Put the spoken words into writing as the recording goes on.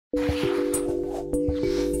As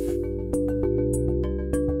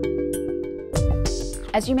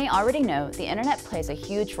you may already know, the internet plays a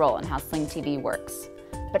huge role in how Sling TV works.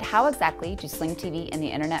 But how exactly do Sling TV and the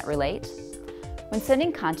internet relate? When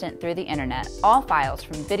sending content through the internet, all files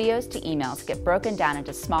from videos to emails get broken down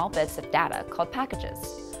into small bits of data called packages.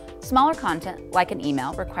 Smaller content, like an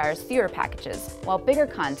email, requires fewer packages, while bigger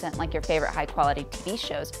content, like your favorite high-quality TV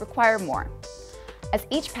shows, require more. As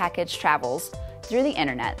each package travels through the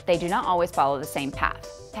internet, they do not always follow the same path.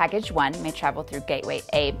 Package 1 may travel through gateway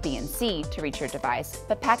A, B, and C to reach your device,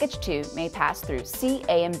 but package 2 may pass through C,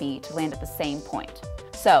 A, and B to land at the same point.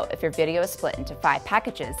 So, if your video is split into 5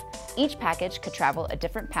 packages, each package could travel a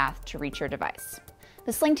different path to reach your device.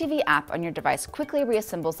 The Sling TV app on your device quickly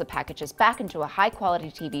reassembles the packages back into a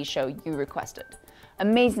high-quality TV show you requested.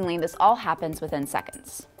 Amazingly, this all happens within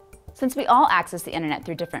seconds. Since we all access the internet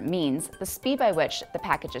through different means, the speed by which the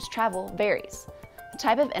packages travel varies. The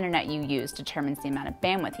type of internet you use determines the amount of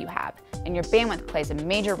bandwidth you have, and your bandwidth plays a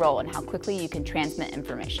major role in how quickly you can transmit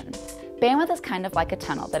information. Bandwidth is kind of like a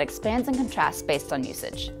tunnel that expands and contracts based on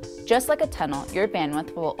usage. Just like a tunnel, your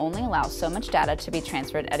bandwidth will only allow so much data to be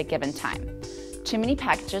transferred at a given time. Too many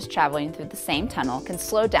packages traveling through the same tunnel can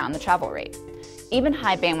slow down the travel rate. Even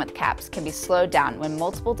high bandwidth caps can be slowed down when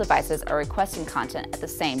multiple devices are requesting content at the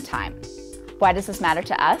same time. Why does this matter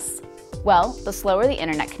to us? Well, the slower the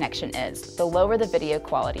internet connection is, the lower the video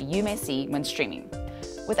quality you may see when streaming.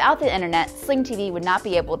 Without the internet, Sling TV would not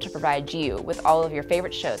be able to provide you with all of your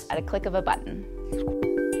favorite shows at a click of a button.